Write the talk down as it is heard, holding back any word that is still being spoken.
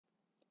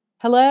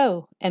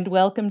Hello, and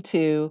welcome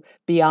to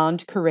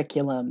Beyond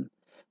Curriculum,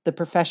 the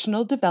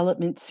professional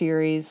development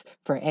series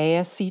for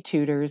ASC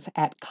tutors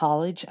at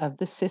College of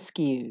the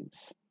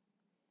Siskiyous.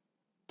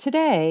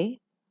 Today,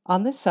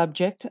 on the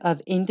subject of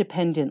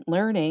independent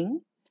learning,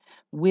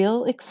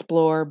 we'll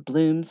explore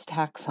Bloom's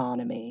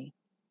taxonomy.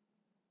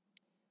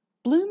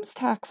 Bloom's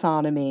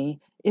taxonomy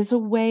is a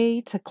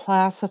way to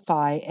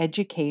classify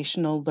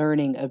educational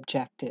learning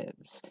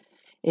objectives.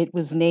 It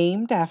was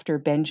named after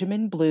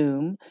Benjamin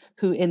Bloom,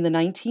 who in the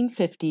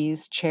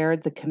 1950s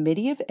chaired the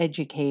committee of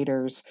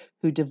educators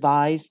who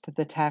devised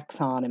the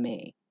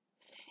taxonomy.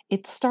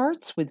 It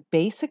starts with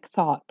basic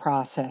thought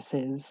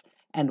processes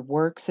and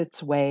works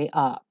its way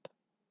up.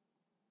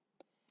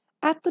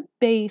 At the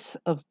base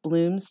of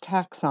Bloom's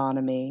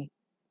taxonomy,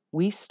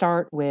 we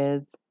start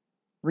with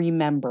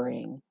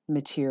remembering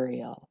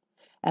material.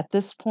 At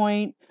this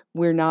point,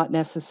 we're not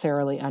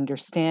necessarily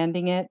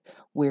understanding it,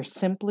 we're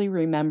simply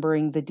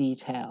remembering the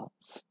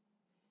details.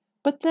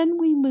 But then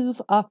we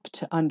move up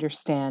to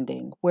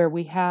understanding, where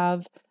we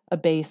have a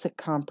basic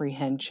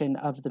comprehension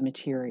of the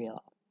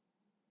material.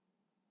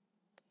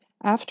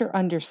 After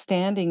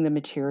understanding the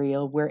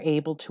material, we're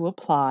able to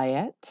apply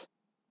it.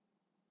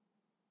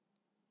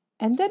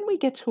 And then we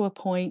get to a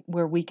point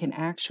where we can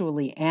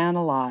actually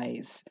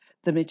analyze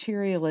the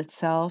material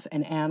itself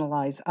and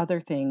analyze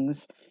other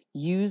things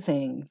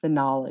using the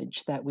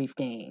knowledge that we've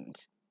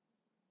gained.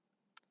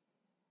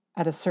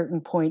 At a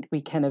certain point,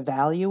 we can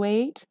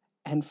evaluate.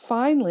 And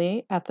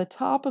finally, at the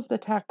top of the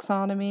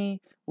taxonomy,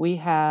 we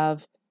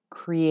have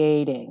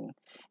creating.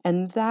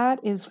 And that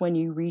is when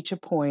you reach a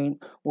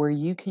point where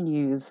you can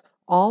use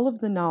all of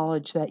the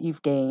knowledge that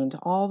you've gained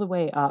all the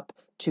way up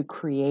to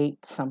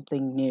create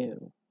something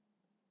new.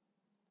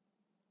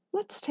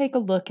 Let's take a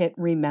look at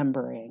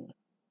remembering.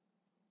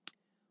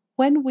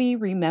 When we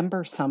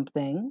remember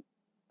something,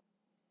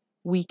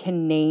 we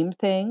can name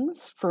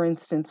things. For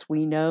instance,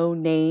 we know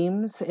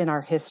names in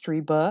our history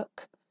book.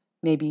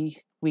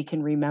 Maybe we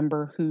can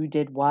remember who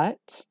did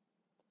what.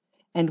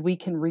 And we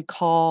can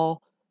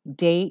recall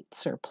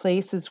dates or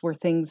places where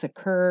things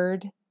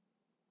occurred.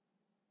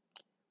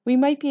 We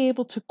might be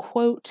able to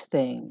quote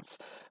things.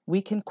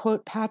 We can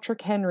quote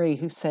Patrick Henry,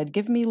 who said,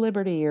 "Give me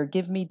liberty" or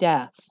 "Give me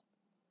death."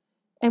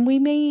 And we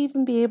may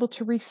even be able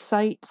to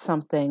recite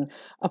something,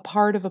 a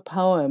part of a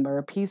poem or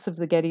a piece of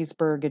the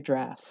Gettysburg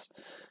Address.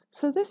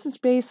 So this is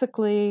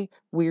basically,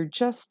 we're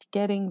just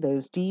getting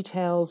those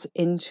details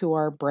into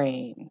our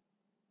brain.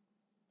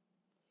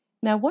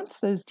 Now, once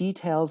those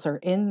details are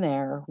in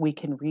there, we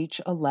can reach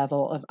a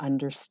level of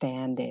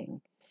understanding.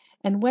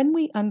 And when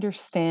we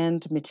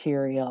understand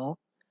material,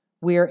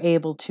 we are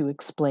able to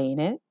explain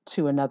it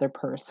to another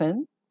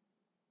person.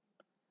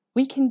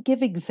 We can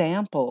give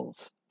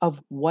examples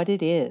of what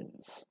it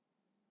is.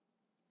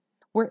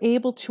 We're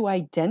able to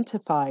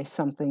identify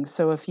something.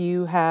 So if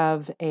you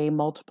have a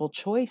multiple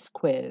choice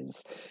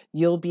quiz,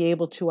 you'll be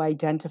able to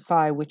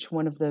identify which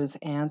one of those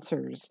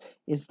answers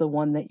is the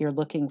one that you're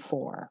looking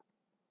for.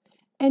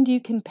 And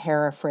you can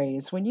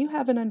paraphrase. When you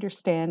have an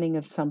understanding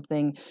of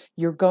something,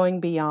 you're going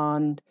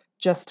beyond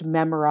just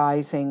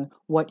memorizing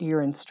what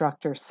your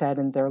instructor said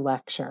in their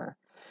lecture.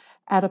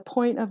 At a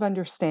point of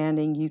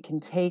understanding, you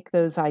can take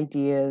those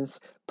ideas,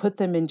 put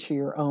them into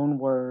your own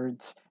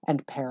words,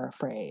 and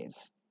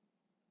paraphrase.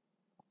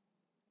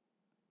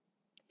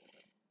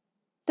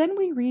 Then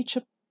we reach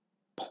a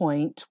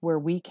point where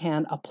we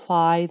can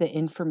apply the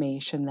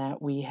information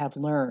that we have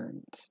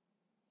learned.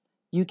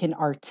 You can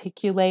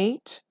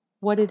articulate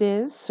what it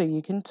is, so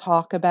you can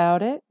talk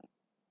about it.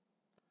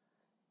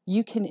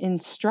 You can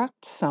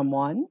instruct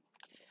someone.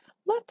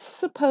 Let's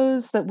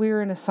suppose that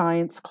we're in a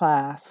science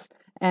class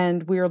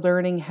and we're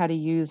learning how to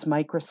use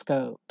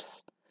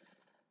microscopes.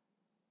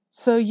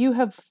 So you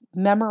have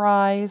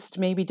memorized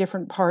maybe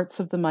different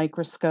parts of the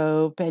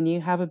microscope and you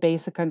have a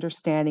basic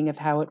understanding of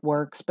how it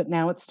works, but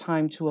now it's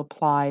time to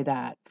apply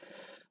that.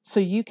 So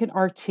you can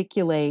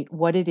articulate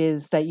what it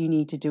is that you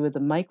need to do with the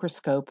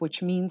microscope,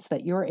 which means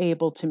that you're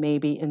able to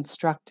maybe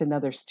instruct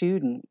another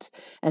student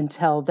and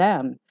tell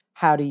them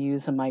how to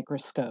use a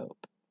microscope.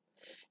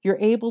 You're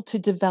able to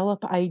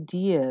develop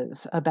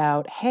ideas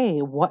about, hey,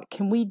 what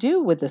can we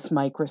do with this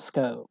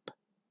microscope?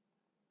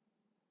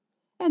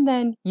 And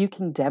then you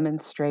can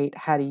demonstrate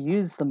how to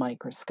use the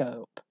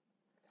microscope.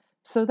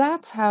 So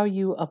that's how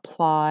you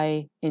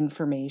apply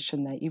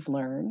information that you've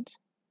learned.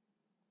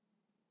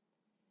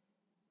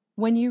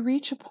 When you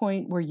reach a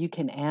point where you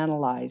can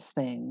analyze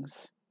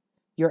things,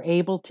 you're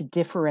able to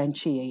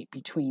differentiate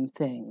between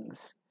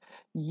things.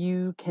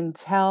 You can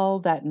tell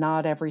that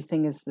not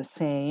everything is the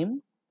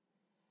same,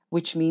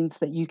 which means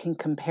that you can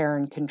compare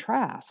and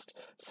contrast.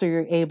 So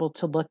you're able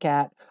to look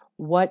at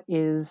what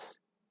is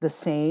the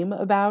same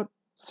about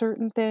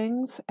certain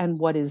things and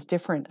what is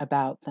different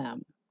about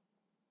them.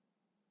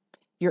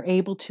 You're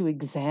able to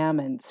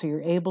examine, so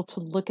you're able to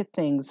look at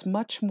things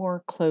much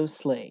more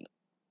closely.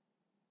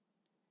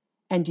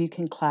 And you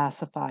can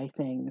classify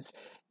things.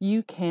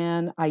 You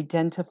can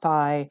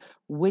identify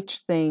which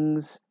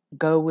things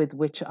go with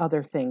which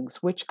other things,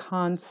 which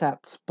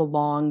concepts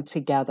belong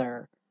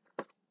together.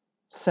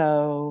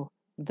 So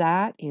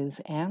That is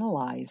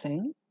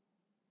analyzing.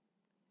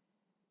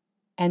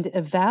 And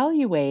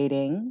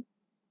evaluating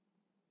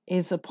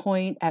is a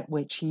point at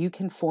which you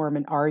can form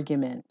an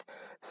argument.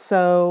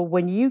 So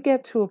when you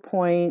get to a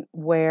point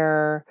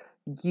where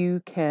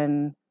you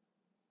can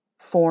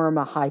form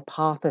a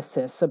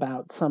hypothesis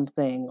about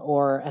something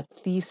or a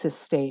thesis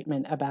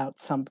statement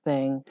about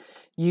something,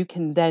 you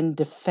can then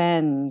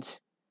defend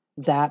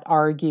that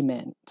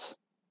argument.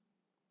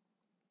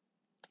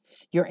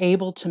 You're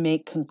able to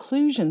make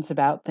conclusions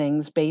about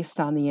things based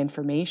on the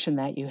information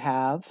that you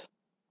have,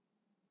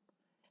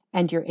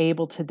 and you're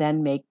able to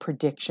then make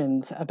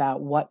predictions about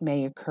what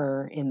may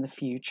occur in the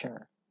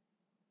future.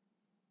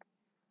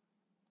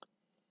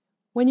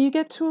 When you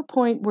get to a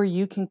point where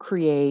you can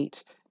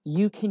create,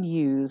 you can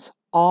use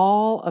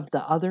all of the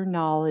other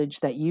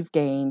knowledge that you've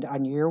gained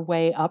on your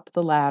way up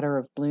the ladder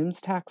of Bloom's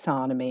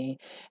taxonomy,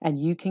 and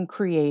you can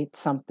create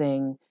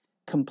something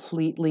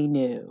completely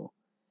new.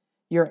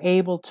 You're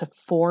able to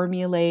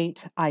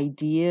formulate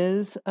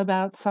ideas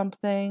about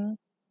something.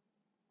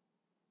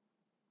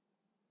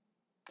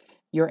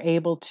 You're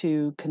able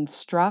to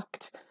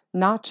construct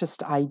not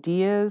just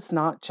ideas,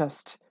 not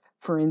just,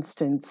 for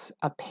instance,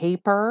 a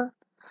paper,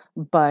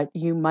 but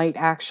you might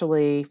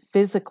actually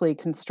physically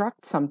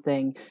construct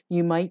something.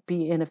 You might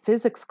be in a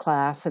physics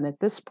class, and at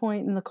this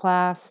point in the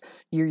class,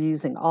 you're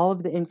using all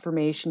of the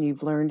information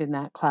you've learned in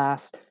that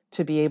class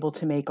to be able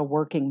to make a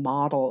working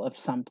model of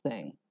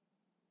something.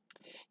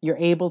 You're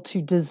able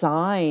to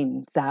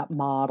design that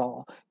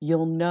model.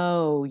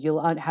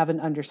 You'll have an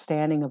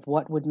understanding of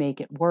what would make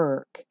it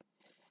work,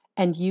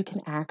 and you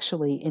can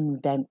actually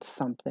invent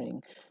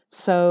something.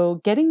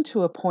 So, getting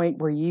to a point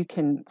where you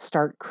can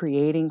start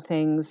creating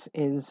things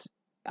is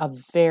a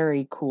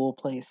very cool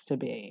place to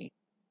be.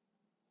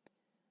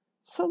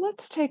 So,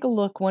 let's take a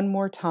look one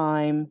more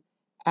time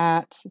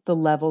at the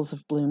levels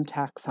of Bloom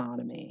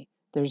taxonomy.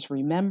 There's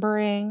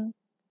remembering,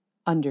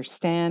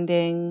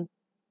 understanding,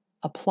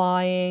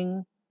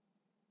 applying,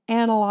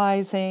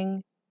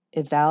 analyzing,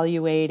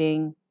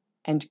 evaluating,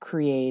 and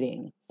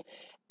creating.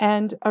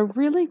 And a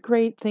really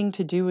great thing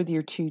to do with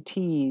your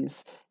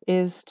tutees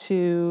is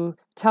to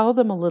tell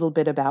them a little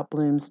bit about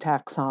Bloom's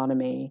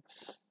taxonomy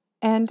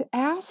and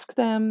ask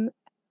them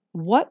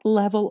what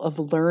level of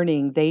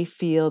learning they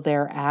feel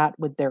they're at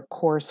with their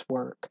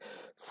coursework.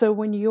 So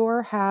when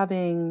you're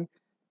having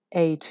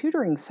a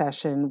tutoring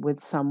session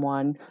with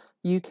someone,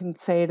 you can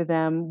say to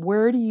them,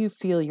 where do you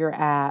feel you're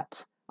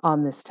at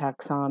on this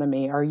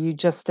taxonomy? Are you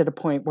just at a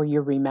point where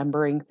you're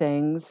remembering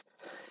things?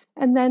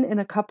 And then in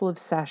a couple of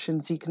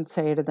sessions, you can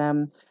say to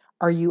them,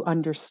 are you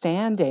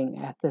understanding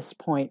at this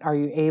point? Are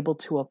you able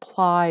to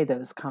apply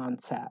those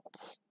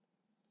concepts?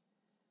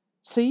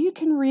 So you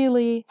can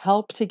really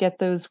help to get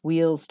those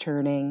wheels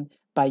turning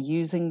by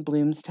using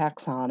Bloom's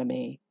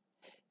taxonomy.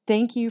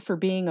 Thank you for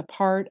being a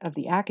part of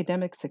the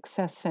Academic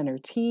Success Center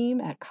team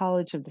at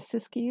College of the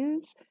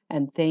Siskiyous,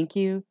 and thank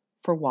you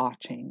for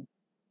watching.